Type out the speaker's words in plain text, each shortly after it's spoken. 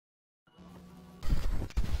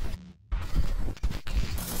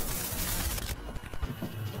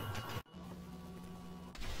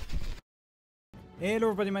Hello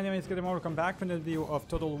everybody, my name is Kadem. Welcome back to another video of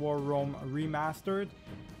Total War Rome Remastered.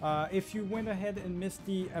 If you went ahead and missed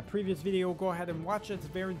the previous video, go ahead and watch it. It's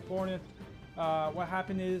very important. What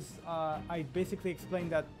happened is I basically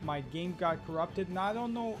explained that my game got corrupted. Now I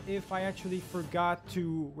don't know if I actually forgot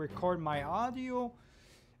to record my audio.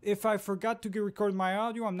 If I forgot to record my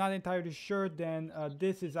audio, I'm not entirely sure. Then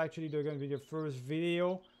this is actually going to be the first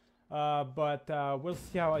video. But we'll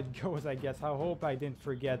see how it goes, I guess. I hope I didn't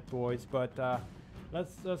forget, boys. But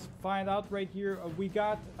let's find out right here. We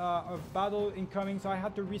got a battle incoming, so I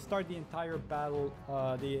had to restart the entire battle,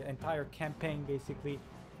 the entire campaign, basically.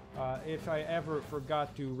 If I ever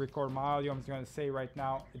forgot to record my audio, I'm just going to say right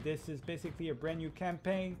now, this is basically a brand new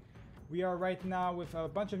campaign. We are right now with a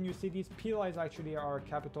bunch of new cities. Pila is actually our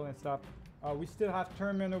capital and stuff. We still have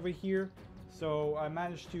Termin over here. So I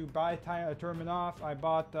managed to buy Termin off. I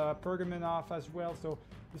bought Pergamon off as well. So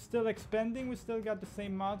we're still expanding. We still got the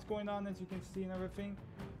same mods going on, as you can see, and everything.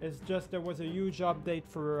 It's just there was a huge update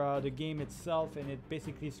for the game itself, and it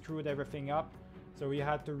basically screwed everything up. So we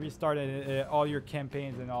had to restart all your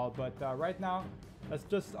campaigns and all. But right now, let's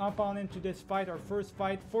just hop on into this fight. Our first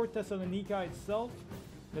fight for Thessalonica itself.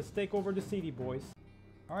 Let's take over the city, boys.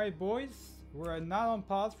 All right, boys. We're not on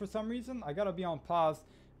pause for some reason. I gotta be on pause.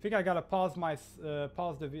 I think I gotta pause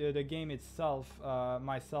the game itself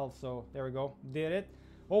myself. So there we go. Did it.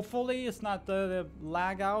 Hopefully it's not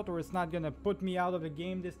lag out, or it's not gonna put me out of the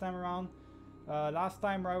game this time around. Last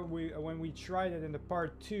time when we tried it in the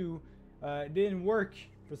part 2, it didn't work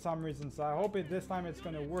for some reason. So I hope this time it's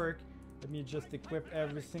gonna work. Let me just equip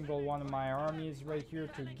every single one of my armies right here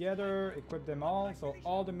together. Equip them all. So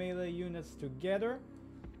all the melee units together.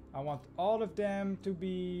 I want all of them to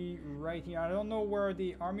be right here. I don't know where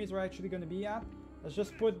the armies are actually going to be at. Let's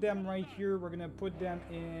just put them right here. We're going to put them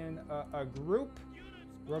in a group.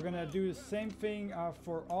 We're going to do the same thing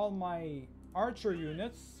for all my archer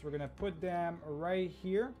units. We're going to put them right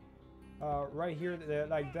here.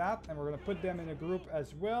 Like that. And we're going to put them in a group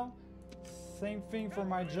as well. Same thing for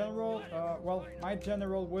my general. Well, my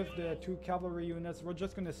general with the 2 cavalry units. We're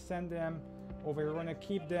just going to send them over here. We're going to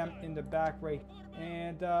keep them in the back right.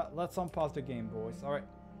 And let's unpause the game, boys. All right,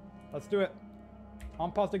 let's do it.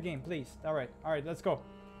 Unpause the game, please. All right, let's go.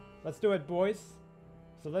 Let's do it, boys.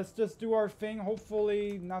 So let's just do our thing.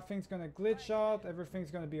 Hopefully nothing's going to glitch out.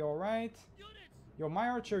 Everything's going to be all right. Yo, my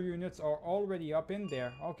archer units are already up in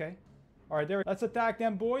there. Okay. All right, there. Let's attack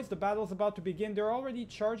them, boys. The battle's about to begin. They're already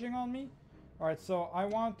charging on me. All right, so I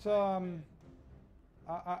want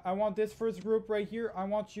I want this first group right here. I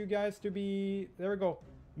want you guys to be, there we go.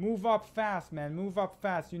 Move up fast, man. Move up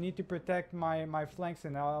fast. You need to protect my flanks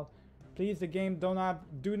and all. Please, the game, do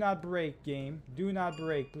not break, game. Do not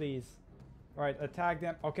break, please. All right, attack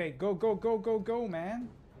them. Okay, go, man.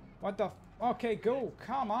 What the? Okay, go.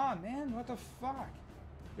 Come on, man. What the fuck?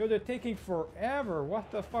 Yo, they're taking forever.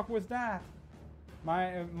 What the fuck was that?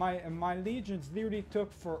 My legions literally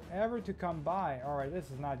took forever to come by. All right,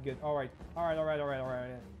 this is not good. All right.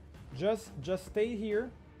 Just stay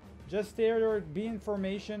here. Just stay there. Be in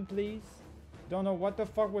formation, please. Don't know what the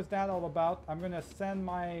fuck was that all about. I'm gonna send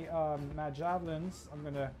my javelins. I'm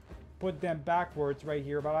gonna put them backwards right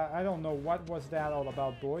here, but I don't know what was that all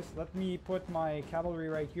about, boys. Let me put my cavalry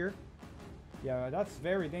right here. Yeah, that's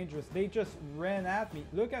very dangerous. They just ran at me.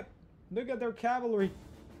 Look at their cavalry.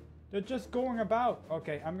 They're just going about.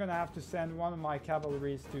 Okay, I'm gonna have to send one of my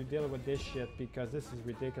cavalries to deal with this shit, because this is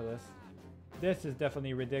ridiculous. This is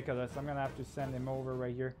definitely ridiculous. I'm gonna have to send him over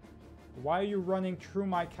right here. Why are you running through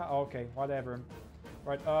my okay, whatever.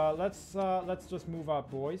 Right, let's just move up,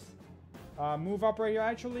 boys. Move up right here.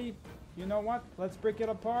 Actually, you know what? Let's break it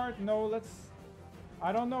apart. No,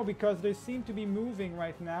 I don't know, because they seem to be moving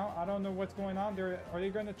right now. I don't know what's going on. Are they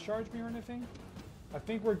gonna charge me or anything? I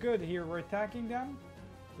think we're good here. We're attacking them.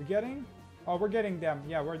 We're getting? Oh, we're getting them.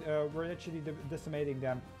 Yeah, we're actually decimating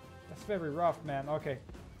them. That's very rough, man. Okay.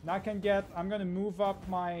 Now I'm gonna move up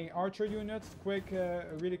my archer units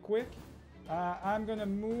really quick. I'm gonna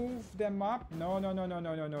move them up. No.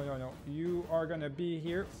 You are gonna be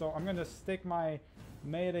here. So I'm gonna stick my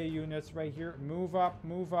melee units right here. Move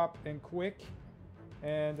up, and quick.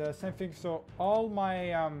 And same thing. So all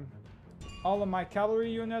of my cavalry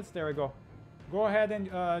units. There we go. Go ahead and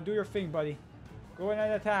do your thing, buddy. Go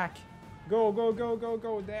ahead and attack. Go.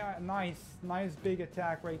 There. Nice big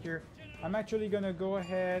attack right here. I'm actually gonna go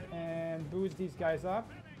ahead and boost these guys up.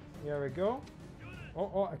 There we go.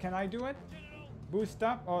 Oh, can I do it? Boost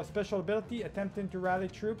up. Oh, special ability, attempting to rally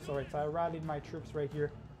troops. Alright, so I rallied my troops right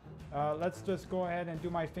here. Let's just go ahead and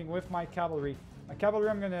do my thing with my cavalry. My cavalry,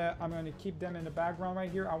 I'm gonna keep them in the background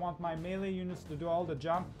right here. I want my melee units to do all the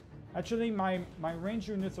job. Actually, my range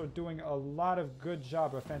units are doing a lot of good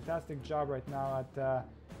job, a fantastic job right now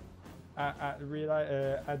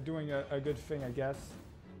at doing a good thing, I guess.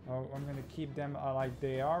 I'm gonna keep them like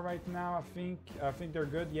they are right now. I think they're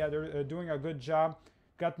good. Yeah, they're doing a good job.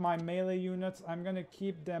 Got my melee units. I'm gonna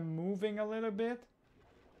keep them moving a little bit.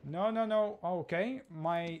 No, no, no. Okay,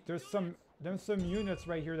 there's some units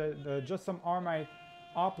right here that just some armite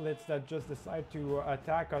hoplites that just decide to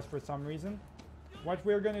attack us for some reason. What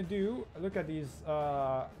we're gonna do, look at these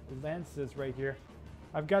lances right here.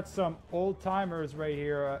 I've got some old-timers right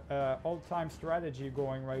here, old-time strategy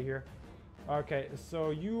going right here. Okay, so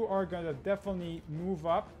you are gonna definitely move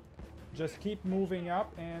up. Just keep moving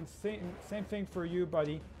up, and same thing for you,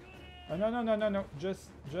 buddy. No, no, no, no, no. Just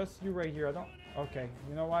you right here. I don't. Okay,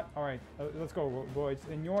 you know what? All right, let's go, boys.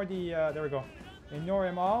 Ignore the. There we go. Ignore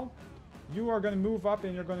them all. You are gonna move up,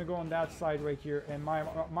 and you're gonna go on that side right here. And my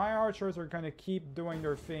archers are gonna keep doing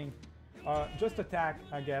their thing. Just attack,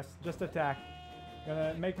 I guess. Just attack.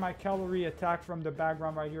 Gonna make my cavalry attack from the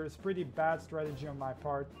background right here. It's pretty bad strategy on my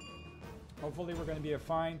part. Hopefully we're gonna be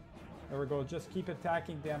fine. There we go. Just keep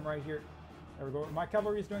attacking them right here. There we go. My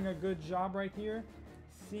cavalry is doing a good job right here.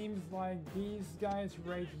 Seems like these guys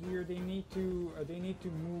right here, they need to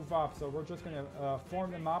move up. So we're just gonna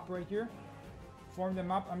form them up right here. Form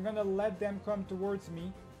them up. I'm gonna let them come towards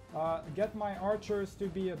me. Get my archers to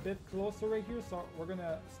be a bit closer right here. So we're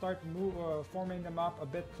gonna start forming them up a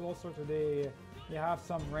bit closer to they have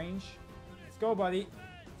some range. Let's go, buddy.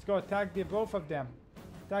 Let's go attack both of them.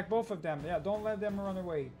 Attack both of them. Yeah, don't let them run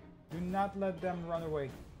away. Do not let them run away.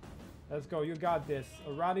 Let's go. You got this.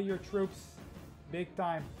 Rally your troops. Big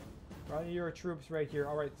time. Rally your troops right here.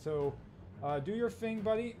 All right, so do your thing,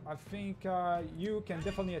 buddy. I think you can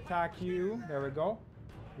definitely attack you. There we go.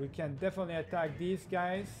 We can definitely attack these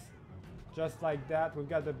guys. Just like that. We've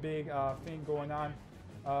got the big thing going on.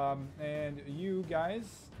 And you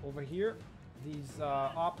guys over here. These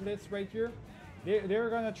hoplites right here. They're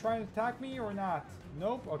going to try and attack me or not?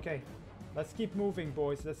 Nope. Okay. Let's keep moving,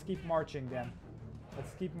 boys. Let's keep marching then.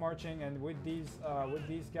 Let's keep marching, and with these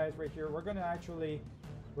guys right here, we're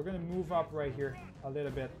gonna move up right here a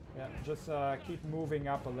little bit. Yeah, just keep moving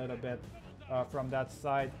up a little bit from that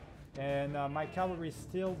side. And my cavalry is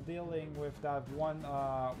still dealing with that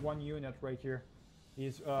one unit right here.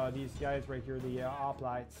 These guys right here, the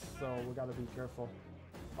hoplites. So we gotta be careful.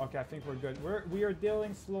 Okay, I think we're good. We are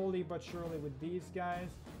dealing slowly but surely with these guys.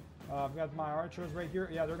 I've got my archers right here.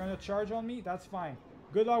 Yeah, they're gonna charge on me. That's fine.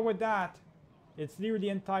 Good luck with that. It's literally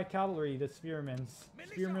anti-cavalry, the spearmans.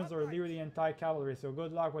 Spearmans are literally anti-cavalry, so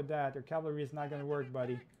good luck with that. Your cavalry is not gonna work,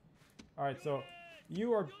 buddy. Alright, so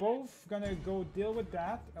you are both gonna go deal with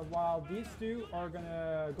that, while these two are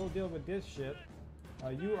gonna go deal with this shit.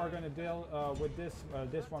 You are gonna deal with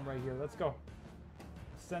this one right here. Let's go.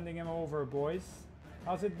 Sending him over, boys.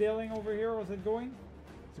 How's it dealing over here? How's it going?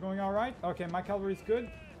 It's going alright? Okay, my cavalry's good.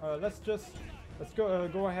 Let's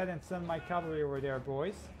go ahead and send my cavalry over there,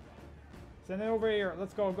 boys. Send it over here.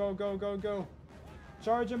 Let's go, go, go, go, go.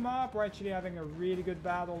 Charge them up. We're actually having a really good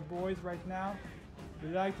battle, boys, right now. We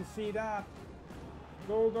like to see that.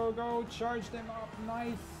 Go, go, go. Charge them up.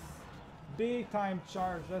 Nice. Big time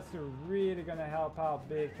charge. That's really going to help out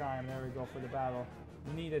big time. There we go for the battle.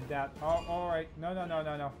 Needed that. Oh, all right. No, no, no,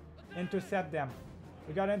 no, no. Intercept them.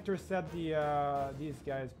 We got to intercept these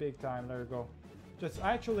guys big time. There we go. Just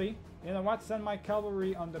actually, you know what? Send my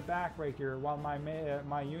cavalry on the back right here while my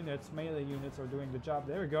melee units are doing the job.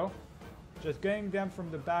 There we go. Just getting them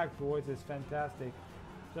from the back, boys, is fantastic.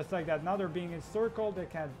 Just like that. Now they're being encircled. They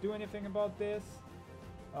can't do anything about this.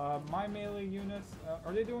 My melee units,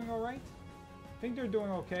 are they doing all right? I think they're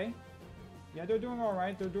doing okay. Yeah, they're doing all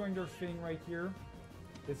right. They're doing their thing right here.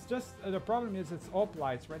 It's just the problem is it's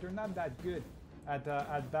hoplites, right? They're not that good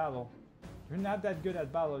at battle. They're not that good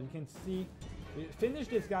at battle. You can see. Finish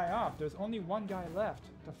this guy off. There's only one guy left.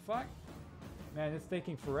 The fuck? Man, it's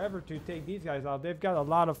taking forever to take these guys out. They've got a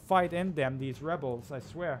lot of fight in them, these rebels, I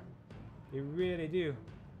swear. They really do.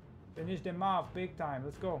 Finish them off big time.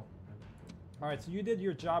 Let's go. Alright, so you did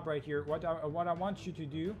your job right here. What I want you to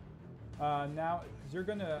do now is you're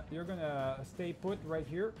gonna stay put right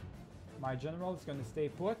here. My general is gonna stay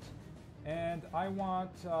put. And I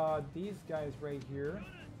want these guys right here.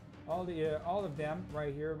 All of them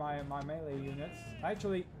right here, my melee units.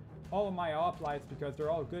 Actually, all of my hoplites, because they're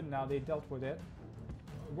all good now. They dealt with it.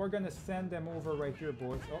 We're gonna send them over right here,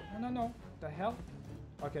 boys. Oh, no, no, no. The hell?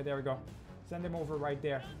 Okay, there we go. Send them over right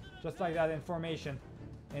there. Just like that in formation.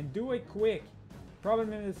 And do it quick.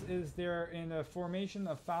 Problem is they're in a formation,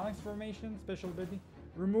 a phalanx formation, special ability.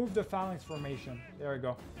 Remove the phalanx formation. There we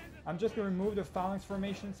go. I'm just gonna remove the phalanx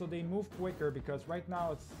formation so they move quicker, because right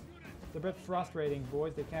now It's a bit frustrating,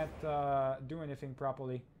 boys. They can't do anything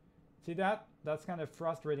properly. See that? That's kind of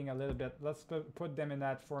frustrating a little bit. Let's put them in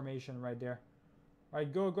that formation right there. All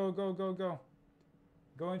right, go, go, go, go, go.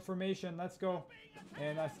 Go in formation, let's go.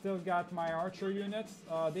 And I still got my archer units.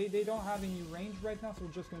 They don't have any range right now, so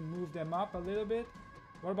we're just gonna move them up a little bit.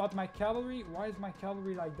 What about my cavalry? Why is my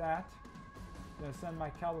cavalry like that? I'm gonna send my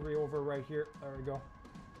cavalry over right here. There we go.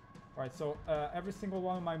 Alright, so every single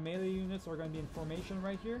one of my melee units are gonna be in formation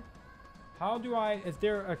right here. How do is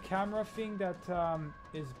there a camera thing that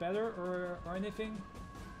is better or anything?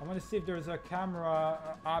 I want to see if there's a camera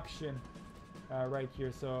option right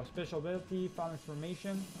here. So special ability, phalanx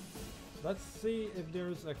formation. Let's see if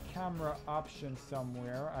there's a camera option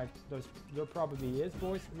somewhere. There probably is,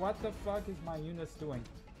 boys. What the fuck is my units doing?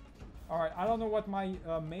 Alright, I don't know what my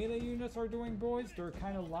melee units are doing, boys. They're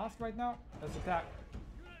kind of lost right now. Let's attack.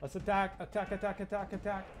 Let's attack. Attack, attack, attack,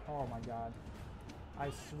 attack. Oh my god. I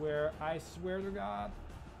swear to God.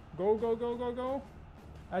 Go, go, go, go, go.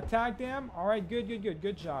 Attack them. All right, good, good, good.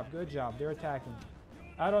 Good job, good job. They're attacking.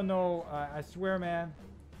 I don't know. I swear, man.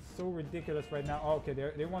 So ridiculous right now. Oh, okay,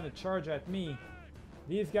 they want to charge at me.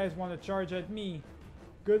 These guys want to charge at me.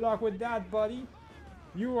 Good luck with that, buddy.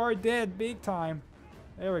 You are dead big time.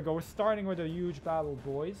 There we go. We're starting with a huge battle,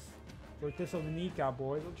 boys. For Thessalonica,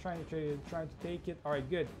 boys. We're trying to take it. All right,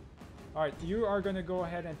 good. All right, you are going to go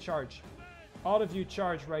ahead and charge. All of you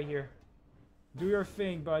charge right here. Do your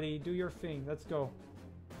thing, buddy. Do your thing. Let's go.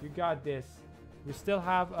 You got this. We still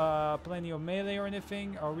have plenty of melee or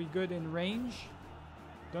anything. Are we good in range?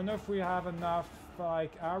 Don't know if we have enough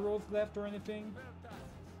like arrows left or anything.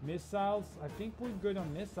 Missiles. I think we're good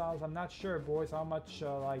on missiles. I'm not sure, boys, how much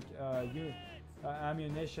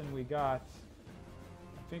ammunition we got.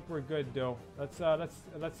 I think we're good though.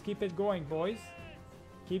 Let's keep it going, boys.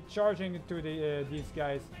 Keep charging into these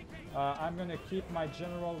guys. I'm gonna keep my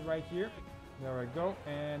general right here. There we go.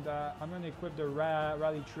 And I'm gonna equip the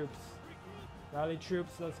rally troops. Rally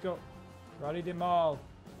troops, let's go. Rally them all.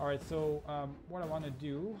 All right. So what I want to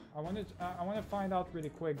do, I want to find out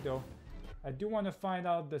really quick though. I do want to find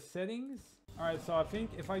out the settings. All right. So I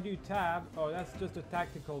think if I do tab, oh, that's just a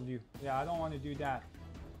tactical view. Yeah, I don't want to do that.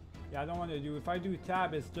 Yeah, I don't want to do. If I do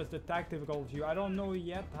tab, it's just a tactical view. I don't know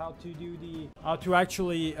yet how to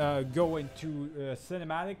actually go into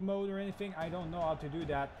cinematic mode or anything. I don't know how to do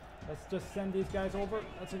that. Let's just send these guys over.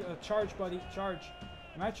 Let's charge, buddy, charge.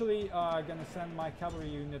 I'm actually gonna send my cavalry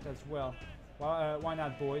unit as well. Why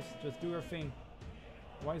not, boys? Just do your thing.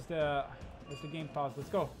 Where's the game pause? Let's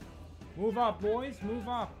go. Move up, boys. Move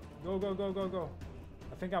up. Go, go, go, go, go.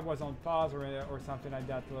 I think I was on pause or something like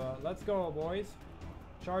that. Let's go, boys.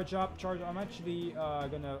 Charge up, charge. I'm actually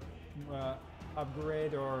gonna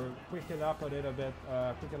upgrade or quick it up a little bit,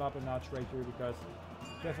 quick it up a notch right here because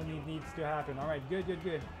it definitely needs to happen. All right, good, good,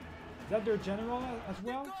 good. Is that their general as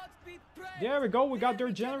well? There we go. We got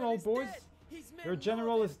their general, boys. Their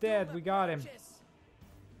general is dead. We got him.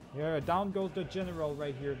 Yeah, down goes the general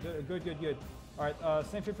right here. Good, good, good. All right,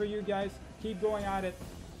 same thing for you guys. Keep going at it.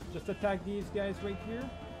 Just attack these guys right here.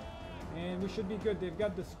 And we should be good. They've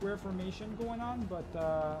got the square formation going on, but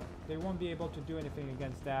they won't be able to do anything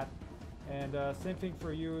against that. And same thing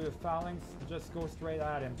for you, Phalanx. Just go straight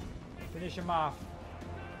at him. Finish him off.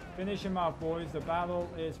 Finish him off, boys. The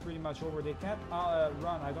battle is pretty much over. They can't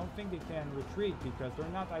run. I don't think they can retreat because they're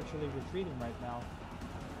not actually retreating right now.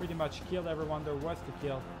 Pretty much killed everyone there was to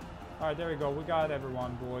kill. All right, there we go. We got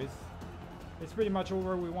everyone, boys. It's pretty much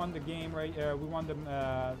over. We won the game, right? We won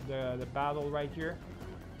the battle right here.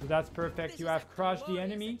 So that's perfect. You have crushed the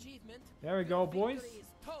enemy. There we go, boys.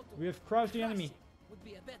 We have crushed the enemy.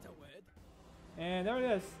 And there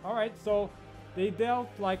it is. All right, so they dealt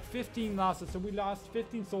like 15 losses. So we lost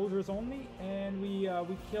 15 soldiers only, and we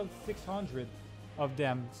killed 600 of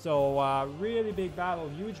them. So really big battle,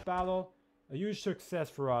 huge battle, a huge success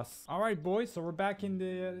for us. All right, boys. So we're back in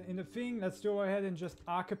the thing. Let's go ahead and just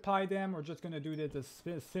occupy them. We're just gonna do this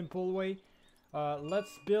a simple way.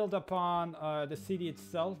 Let's build upon the city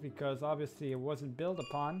itself because obviously it wasn't built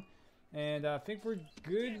upon. And I think we're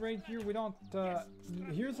good right here. We don't...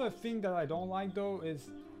 here's a thing that I don't like though is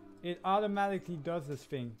it automatically does this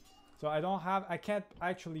thing. So I can't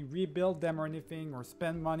actually rebuild them or anything or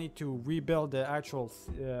spend money to rebuild the actual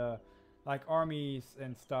like armies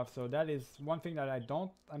and stuff. So that is one thing that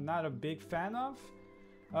I'm not a big fan of.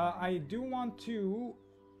 I do want to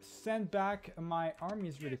send back my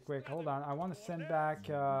armies really quick. Hold on, I want to send back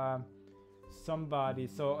somebody.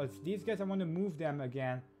 So it's these guys. I want to move them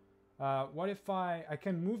again. What if I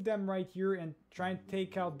can move them right here and try and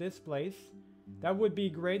take out this place? That would be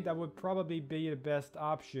great. That would probably be the best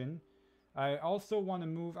option. I also want to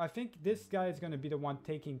move. I think this guy is going to be the one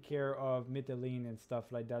taking care of Mytilene and stuff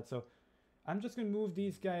like that. So I'm just going to move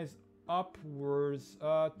these guys upwards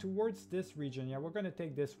towards this region. Yeah, we're going to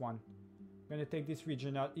take this one. We're going to take this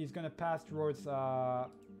region out. He's going to pass towards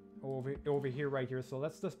over here, right here. So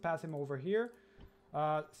let's just pass him over here.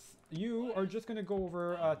 You are just going to go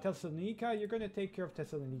over Thessalonica. You're going to take care of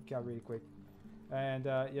Thessalonica really quick. And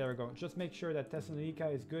yeah, there we go. Just make sure that Thessalonica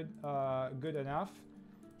is good enough.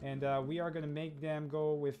 And we are going to make them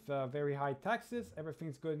go with very high taxes.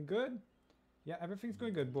 Everything's going good. Yeah, everything's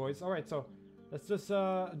going good, boys. All right, so let's just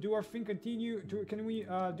do our thing. Continue. Can we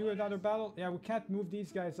do another battle? Yeah, we can't move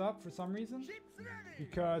these guys up for some reason.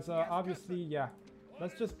 Because obviously, yeah.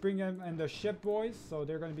 Let's just bring them in the ship, boys. So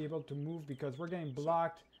they're going to be able to move because we're getting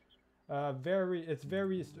blocked. It's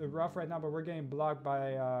very rough right now, but we're getting blocked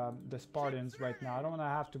by the Spartans right now. I don't want to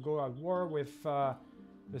have to go at war with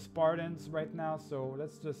the Spartans right now, so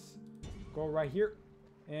let's just go right here.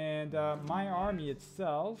 And my army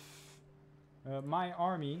itself, there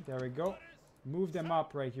we go. Move them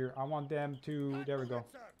up right here. I want them to, there we go.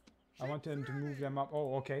 I want them to move them up.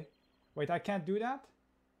 Oh, okay. Wait, I can't do that?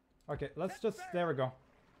 Okay, let's just, there we go.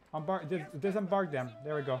 Disembark them.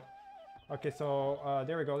 There we go. Okay, so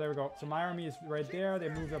there we go. So my army is right there. They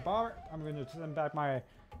moved apart. I'm going to send back my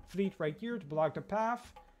fleet right here to block the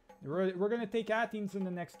path. We're going to take Athens in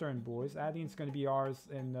the next turn, boys. Athens is going to be ours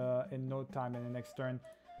in no time in the next turn.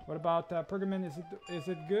 What about Pergamon? Is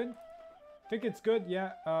it good? I think it's good,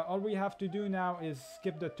 yeah. All we have to do now is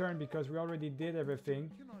skip the turn because we already did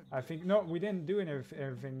everything. I think, no, we didn't do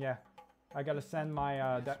everything, yeah. I gotta send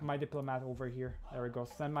my my diplomat over here. There we go.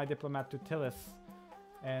 Send my diplomat to Tillis.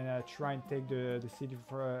 And try and take the city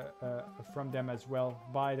from them as well.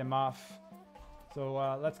 Buy them off. So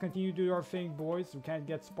let's continue to do our thing, boys. We can't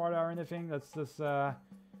get Sparta or anything. Let's just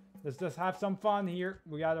have some fun here.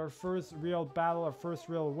 We got our first real battle, our first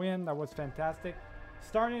real win. That was fantastic.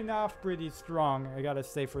 Starting off pretty strong, I gotta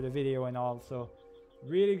say, for the video and all. So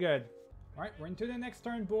really good. All right, we're into the next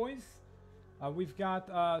turn, boys. We've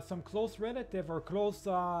got some close relative or close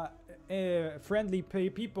friendly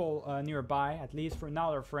people nearby. At least for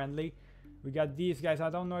now they're friendly. We got these guys.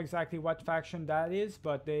 I don't know exactly what faction that is,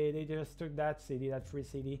 but they just took that city, that free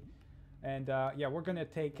city. And yeah, we're gonna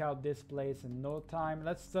take out this place in no time.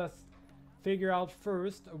 Let's just figure out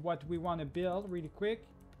first what we want to build really quick.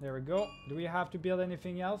 There we go. Do we have to build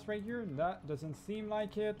anything else right here? That doesn't seem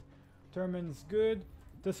like it. Termin's good.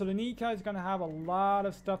 Thessalonica is gonna have a lot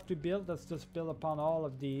of stuff to build. Let's just build upon all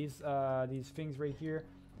of these things right here.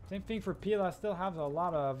 Same thing for Pila. Still have a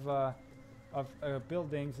lot of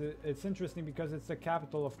buildings. It's interesting because it's the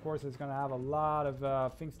capital. Of course, it's gonna have a lot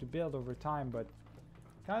of things to build over time, but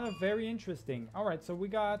kind of very interesting. All right, so we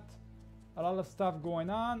got a lot of stuff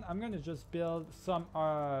going on. I'm gonna just build some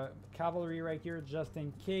cavalry right here just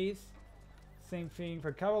in case. Same thing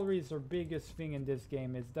for cavalry is our biggest thing in this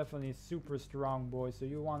game. It's definitely super strong, boys. So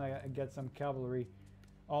you want to get some cavalry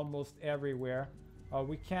almost everywhere.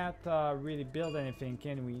 We can't really build anything,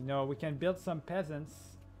 can we? No, we can build some peasants.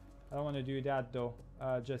 I don't want to do that though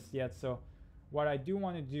just yet. So what I do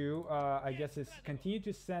want to do, I guess, is continue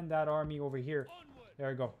to send that army over here. There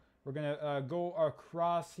we go. We're gonna go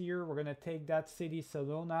across here. We're gonna take that city,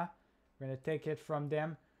 Salona. We're gonna take it from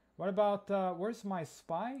them. What about where's my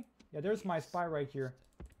spy? Yeah, there's my spy right here.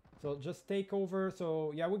 So just take over.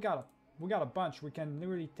 So yeah, we got a bunch. We can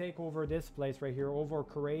literally take over this place right here, over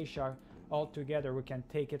Croatia altogether. We can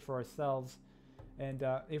take it for ourselves. And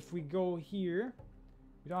if we go here,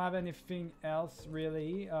 we don't have anything else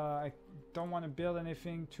really. I don't want to build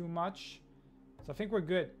anything too much. So I think we're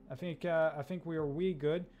good. I think we are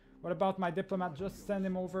good. What about my diplomat? Just send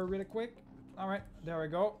him over really quick. All right, there we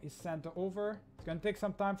go. He's sent over. It's gonna take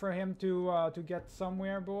some time for him to get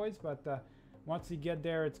somewhere, boys. But once he get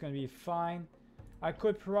there, it's gonna be fine. I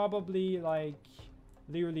could probably like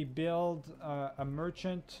literally build a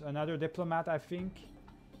merchant, another diplomat. I think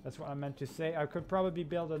that's what I meant to say. I could probably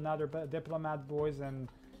build another diplomat, boys, and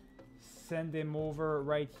send him over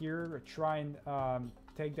right here. Try and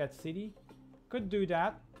take that city. Could do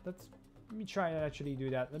that. Let me try and actually do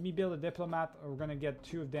that. Let me build a diplomat. We're gonna get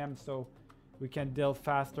 2 of them, so we can deal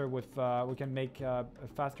faster with, we can make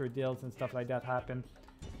faster deals and stuff like that happen.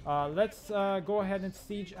 Let's go ahead and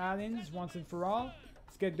siege Athens once and for all.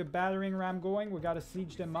 Let's get the battering ram going. We gotta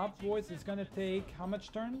siege them up, boys. It's gonna take how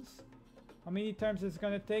much turns? How many turns is it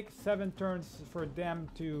gonna take? 7 turns for them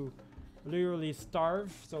to literally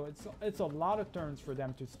starve. So it's a lot of turns for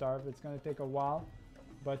them to starve. It's gonna take a while.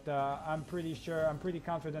 But I'm pretty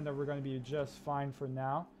confident that we're gonna be just fine for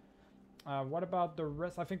now. What about the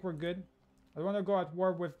rest? I think we're good. I want to go at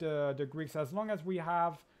war with the Greeks as long as we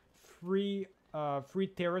have free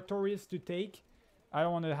territories to take. I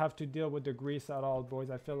don't want to have to deal with the Greece at all, boys.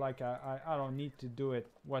 I feel like I don't need to do it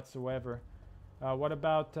whatsoever. What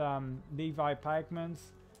about Levi Pikemans?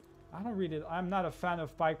 I'm not a fan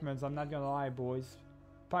of Pikemans, I'm not gonna lie, boys.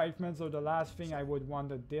 Pikemans are the last thing I would want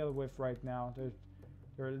to deal with right now.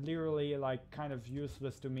 They're literally like kind of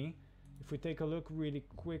useless to me. If we take a look really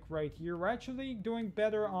quick right here, we're actually doing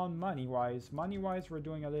better on money-wise. Money-wise, we're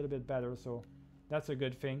doing a little bit better, so that's a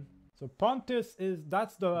good thing. So Pontus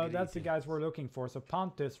that's the guys we're looking for. So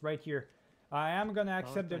Pontus right here. I am gonna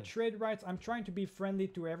accept the trade rights. I'm trying to be friendly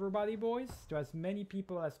to everybody, boys, to as many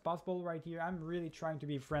people as possible right here. I'm really trying to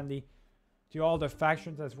be friendly to all the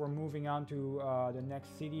factions as we're moving on to the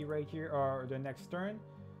next city right here, or the next turn.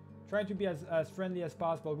 Trying to be as friendly as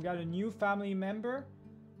possible. We got a new family member,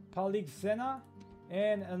 Polixena,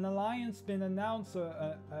 and an alliance been announced,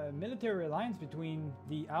 a military alliance between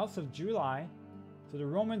the House of July, so the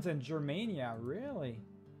Romans and Germania. Really?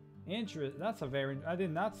 That's a very, I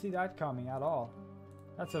did not see that coming at all.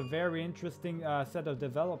 That's a very interesting set of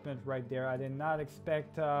development right there. I did not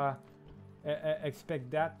expect that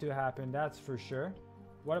to happen, that's for sure.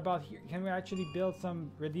 What about here? Can we actually build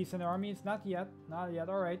some decent armies? Not yet, not yet.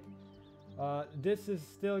 All right. This is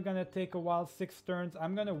still gonna take a while, 6 turns.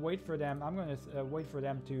 I'm gonna wait for them. I'm gonna wait for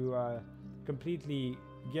them to completely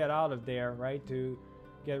get out of there, right? To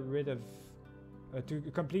get rid of, to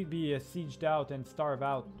completely be sieged out and starve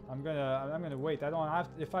out. I'm gonna wait.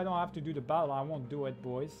 If I don't have to do the battle, I won't do it,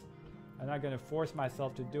 boys. I'm not gonna force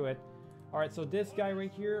myself to do it. All right, so this guy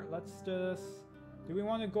right here. Let's just. Do we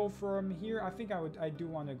want to go from here? I think I do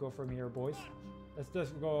want to go from here, boys. Let's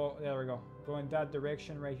just go. There we go. Go in that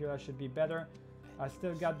direction right here. That should be better. I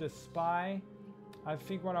still got the spy. I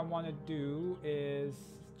think what I want to do is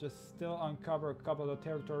just still uncover a couple of the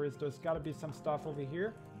territories. There's got to be some stuff over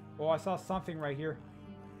here. Oh, I saw something right here.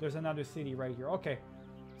 There's another city right here. Okay.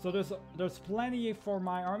 So there's plenty for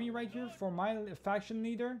my army right here. For my faction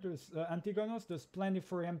leader, there's Antigonus. There's plenty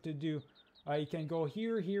for him to do. He can go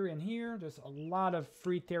here, here, and here. There's a lot of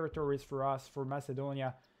free territories for us, for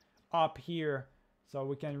Macedonia, up here. So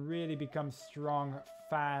we can really become strong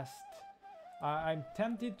fast. I'm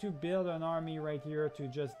tempted to build an army right here to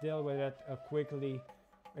just deal with it quickly,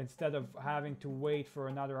 instead of having to wait for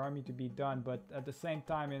another army to be done. But at the same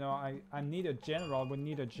time, you know, I need a general. We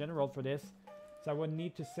need a general for this. So I would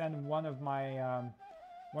need to send one of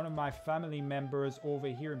my family members over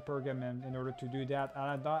here in Pergamum in order to do that.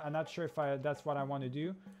 And I'm not sure if that's what I want to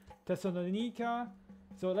do. Thessalonica.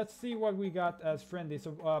 So let's see what we got as friendly.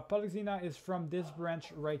 So Polixena is from this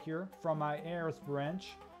branch right here, from my heirs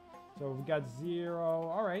branch. So we got 0.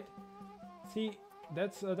 All right. See,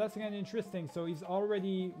 that's again interesting. So he's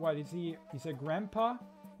already, what is he? He's a grandpa.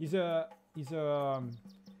 He's a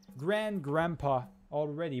grand grandpa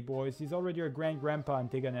already, boys. He's already a grand grandpa,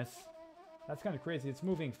 Antigonus. That's kind of crazy. It's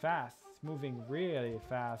moving fast. It's moving really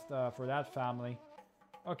fast for that family.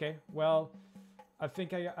 Okay, well, I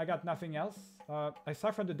think I got nothing else.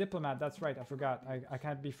 Aside from the diplomat, that's right, I forgot. I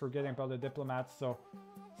can't be forgetting about the diplomats, so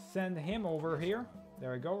send him over here.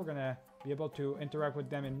 There we go. We're gonna be able to interact with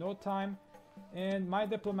them in no time. And my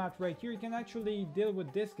diplomat right here, you can actually deal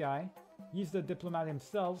with this guy. He's the diplomat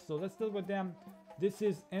himself, so let's deal with them. This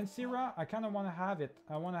is Ensira. I kind of want to have it.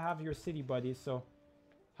 I want to have your city, buddy, so...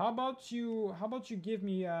 How about you give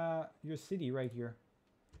me your city right here?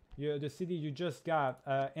 The city you just got,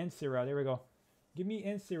 Ensira. There we go. Give me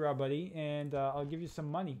Ensira, buddy, and I'll give you some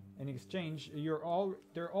money in exchange.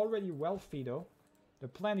 They're already wealthy though. They're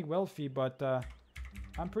plenty wealthy, but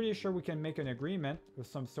I'm pretty sure we can make an agreement of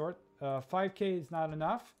some sort. 5K is not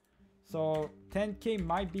enough, so 10K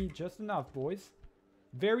might be just enough, boys.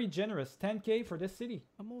 Very generous, 10K for this city.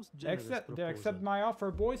 A most generous They accept my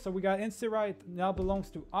offer, boys. So we got Ensira. It now belongs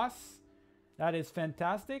to us. That is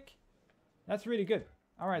fantastic. That's really good.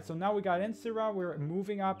 All right, so now we got Ensira. We're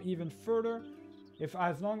moving up even further.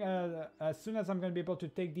 As soon as I'm going to be able to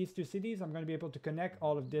take these 2 cities, I'm going to be able to connect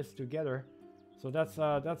all of this together. So that's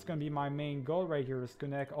going to be my main goal right here, is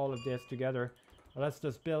connect all of this together. Let's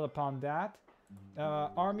just build upon that.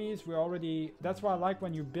 Armies, we already, that's why I like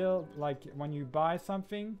when you build, like when you buy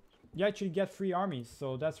something, you actually get free armies,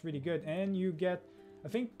 so that's really good. And you get, I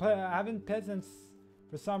think having peasants,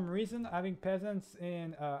 for some reason, having peasants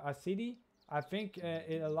in a city, I think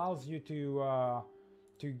it allows you to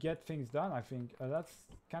get things done. I think that's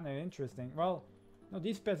kind of interesting. Well, no,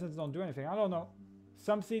 these peasants don't do anything. I don't know.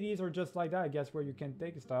 Some cities are just like that, I guess, where you can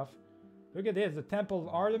take stuff. Look at this, the Temple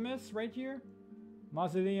of Artemis right here.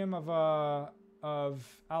 Mausoleum of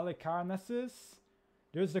Halicarnassus.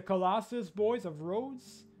 There's the Colossus, boys, of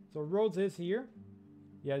Rhodes. So Rhodes is here.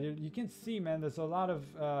 Yeah, you can see, man, there's a lot of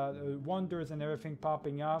wonders and everything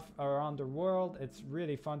popping off around the world. It's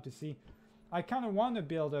really fun to see. I kind of want to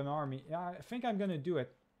build an army. Yeah, I think I'm going to do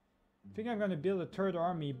it. I think I'm going to build a third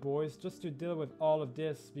army, boys, just to deal with all of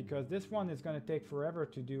this, because this one is going to take forever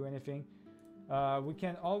to do anything. We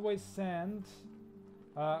can always send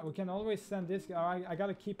this guy. I got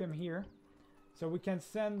to keep him here. So we can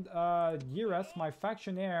send Giras, my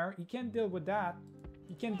factionaire. He can deal with that.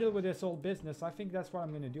 He can deal with this whole business. I think that's what I'm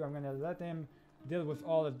going to do. I'm going to let him deal with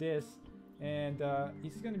all of this. And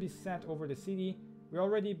he's going to be sent over the city. We're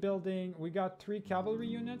already building. We got 3 cavalry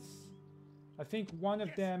units. I think one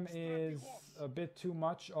of them is a bit too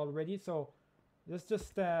much already. So let's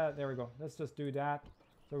just, there we go. Let's just do that.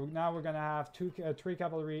 So now we're going to have 3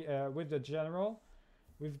 cavalry with the general.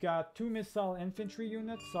 We've got 2 missile infantry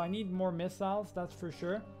units. So I need more missiles, that's for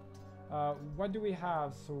sure. What do we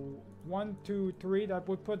have? So 1, 2, 3, that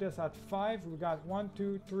would put us at 5. We got 1,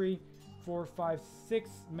 2, 3, 4, 5, 6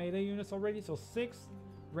 melee units already. So 6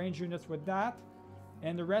 range units with that.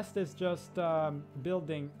 And the rest is just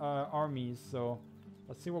building armies. So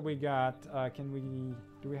let's see what we got.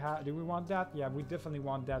 Do we want that? Yeah, we definitely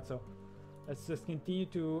want that. So let's just continue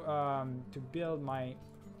to build my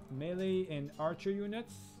melee and archer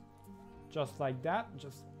units. Just like that.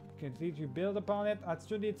 Just continue to build upon it.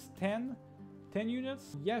 Actually, it's 10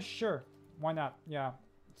 units. Yeah, sure, why not? Yeah,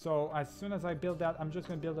 so as soon as I build that, I'm just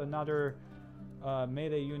gonna build another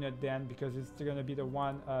melee unit then, because it's gonna be the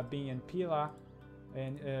one being in Pila,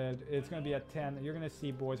 and it's gonna be at 10. You're gonna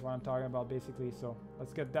see, boys, what I'm talking about basically. So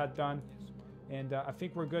let's get that done, and I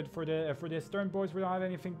think we're good for this turn, boys. We don't have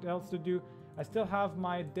anything else to do. I still have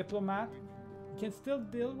my diplomat. You can still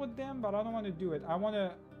deal with them, but I don't want to do it. I want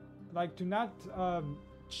to like to not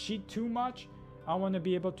cheat too much. I want to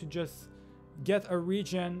be able to just get a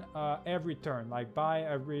region every turn, like buy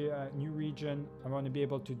every new region. I want to be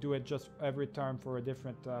able to do it just every turn for a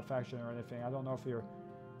different faction or anything. I don't know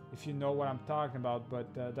if you know what I'm talking about, but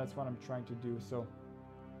that's what I'm trying to do. So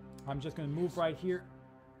I'm just gonna move right here,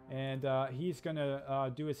 and he's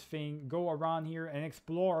gonna do his thing, go around here and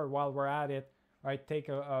explore while we're at it. Right, take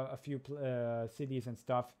a few cities and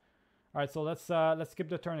stuff. All right, so let's skip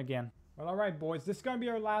the turn again. Well, all right, boys, this is gonna be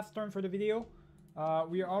our last turn for the video.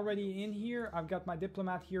 We are already in here. I've got my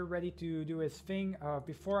diplomat here ready to do his thing.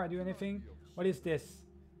 Before I do anything, what is this?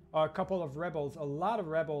 A couple of rebels, a lot of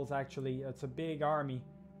rebels actually. It's a big army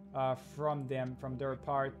from their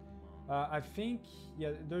part. I think,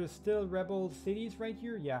 yeah, there's still rebel cities right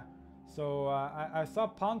here. Yeah, so I saw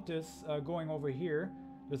Pontus going over here.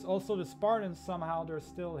 There's also the Spartans. Somehow they're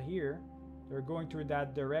still here. They're going through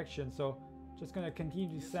that direction. So just gonna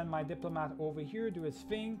continue to send my diplomat over here, do his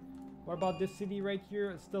thing. What about this city right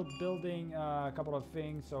here? It's still building a couple of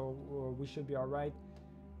things, so we should be all right.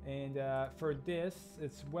 And for this,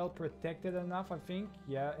 it's well protected enough, I think.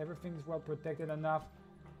 Yeah, everything's well protected enough.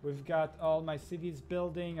 We've got all my cities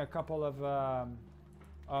building, a couple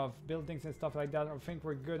of buildings and stuff like that. I think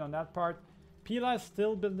we're good on that part. Pila is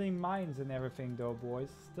still building mines and everything, though, boys.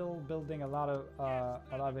 Still building a lot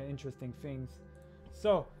of interesting things.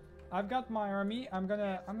 So I've got my army. I'm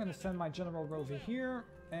gonna send my general over here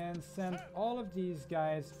and send all of these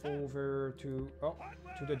guys over to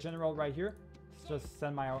the general right here. Let's just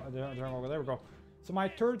send my general over. There we go. So my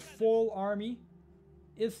third full army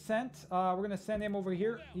is sent. We're gonna send him over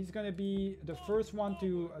here. He's gonna be the first one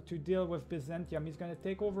to deal with Byzantium. He's gonna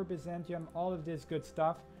take over Byzantium. All of this good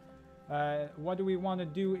stuff. What do we want to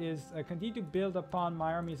do is continue to build upon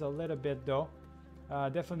my armies a little bit, though.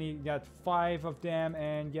 Definitely get 5 of them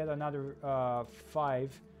and get another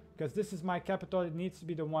 5, because this is my capital. It needs to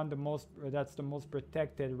be the one that's the most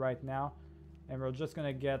protected right now. And we're just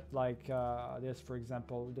gonna get like this, for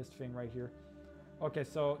example, this thing right here. Okay,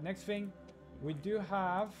 so next thing we do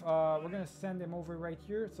have, we're gonna send him over right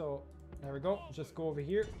here. So there we go. Just go over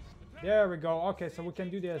here. There we go. Okay, so we can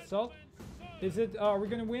do the assault. Is it, are we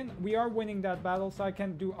gonna win? We are winning that battle, so I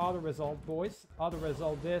can do auto result, boys. Auto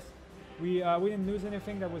result this. We didn't lose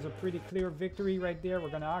anything. That was a pretty clear victory right there.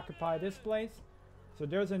 We're gonna occupy this place. So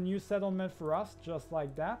there's a new settlement for us, just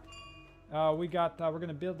like that. We're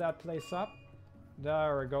gonna build that place up.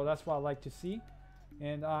 There we go. That's what I like to see.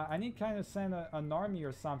 And I need kind of send an army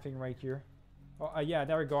or something right here. Oh, yeah,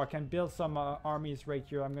 there we go. I can build some armies right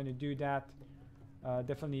here. I'm gonna do that.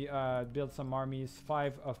 Definitely build some armies,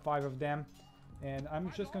 5 of them. And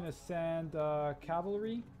I'm just gonna send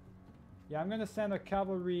cavalry. Yeah, I'm gonna send a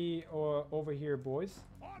cavalry over here, boys.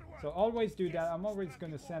 So always do that. I'm always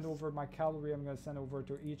gonna send over my cavalry. I'm gonna send over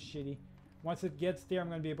to each city. Once it gets there, I'm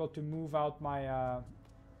gonna be able to move out my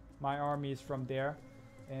my armies from there.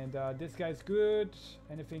 And this guy's good.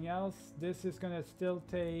 Anything else? This is gonna still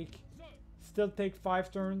take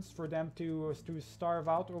 5 turns for them to starve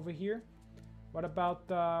out over here. What about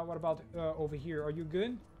over here? Are you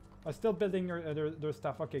good? Still building their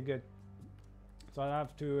stuff. Okay, good. So I don't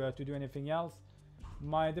have to do anything else.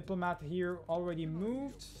 My diplomat here already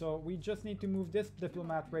moved, so we just need to move this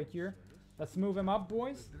diplomat right here. Let's move him up,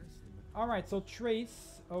 boys. All right. So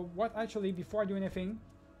Trace. What actually? Before I do anything,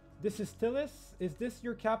 this is Tillis. Is this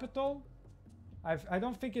your capital? I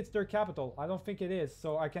don't think it's their capital. I don't think it is.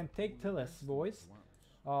 So I can take Tillis, boys.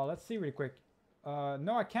 Let's see really quick.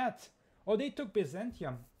 No, I can't. Oh, they took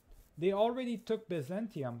Byzantium. They already took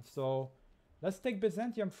Byzantium. So let's take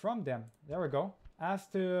Byzantium from them. There we go.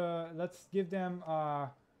 Let's give them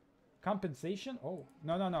compensation. Oh,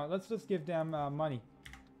 no. Let's just give them money.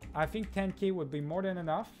 I think 10k would be more than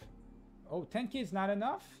enough. Oh, 10k is not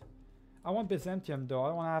enough? I want Byzantium though. I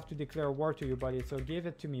don't want to have to declare war to you, buddy. So give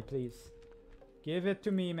it to me, please. Give it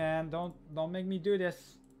to me, man. Don't make me do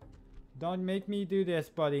this. Don't make me do this,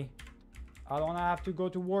 buddy. I don't have to go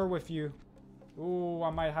to war with you. Ooh, I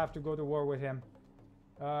might have to go to war with him.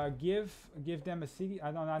 Give them a city.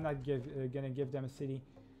 I'm not gonna give them a city.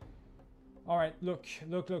 All right, look,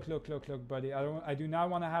 buddy. I do not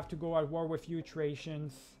want to have to go at war with you,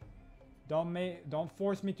 Thracians. Don't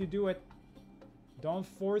force me to do it. Don't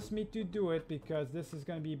force me to do it because this is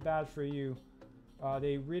gonna be bad for you.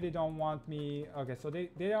 They really don't want me. Okay, so they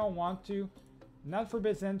don't want to. Not for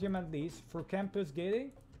Byzantium at least. For Campus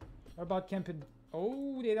Gate. What about Campus?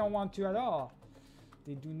 Oh, they don't want to at all.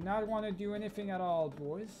 They do not want to do anything at all,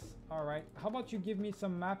 boys. All right. How about you give me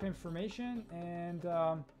some map information and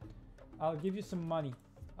I'll give you some money.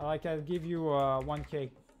 I'll give you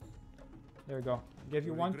 1k. There we go. Give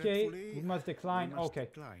you 1k. We must decline. Okay.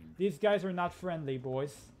 These guys are not friendly,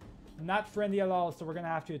 boys. Not friendly at all, so we're gonna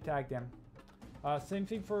have to attack them. Same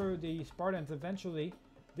thing for the Spartans eventually.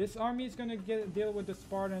 This army is gonna deal with the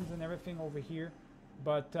Spartans and everything over here.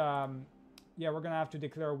 But yeah, we're gonna have to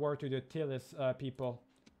declare war to the Tillis people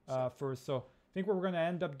first. So I think what we're gonna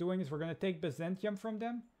end up doing is we're gonna take Byzantium from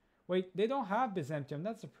them. Wait, they don't have Byzantium.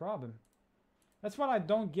 That's the problem. That's what I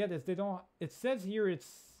don't get is they don't. It says here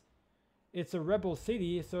it's a rebel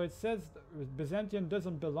city, so it says Byzantium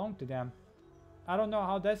doesn't belong to them. I don't know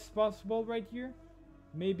how that's possible right here.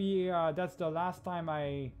 Maybe that's the last time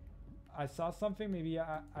I saw something. Maybe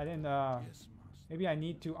I didn't. Maybe I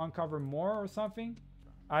need to uncover more or something.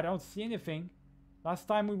 I don't see anything. Last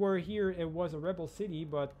time we were here, it was a rebel city,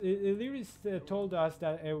 but it literally told us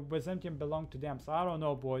that Byzantium belonged to them. So I don't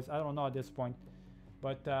know, boys. I don't know at this point.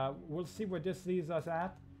 But we'll see where this leads us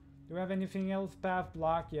at. Do we have anything else? Path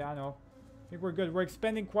block? Yeah, I know. I think we're good. We're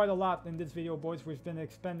expending quite a lot in this video, boys. We've been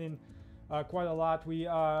expending quite a lot.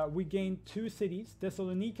 We gained 2 cities.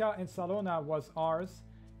 Thessalonica and Salona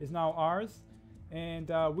is now ours. And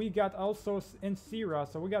we got also in Syria,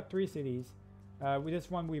 so we got 3 cities. With this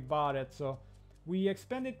one we bought it, so we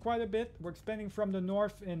expended quite a bit. We're expending from the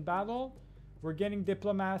north in battle. We're getting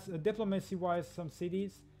diplomacy-wise some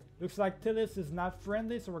cities. Looks like Tillis is not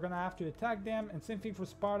friendly, so we're gonna have to attack them. And same thing for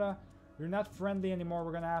Sparta. They're not friendly anymore.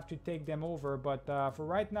 We're gonna have to take them over. But for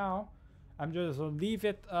right now, I'm just gonna leave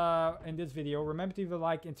it in this video. Remember to leave a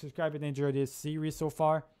like and subscribe and enjoy this series so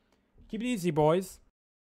far. Keep it easy, boys.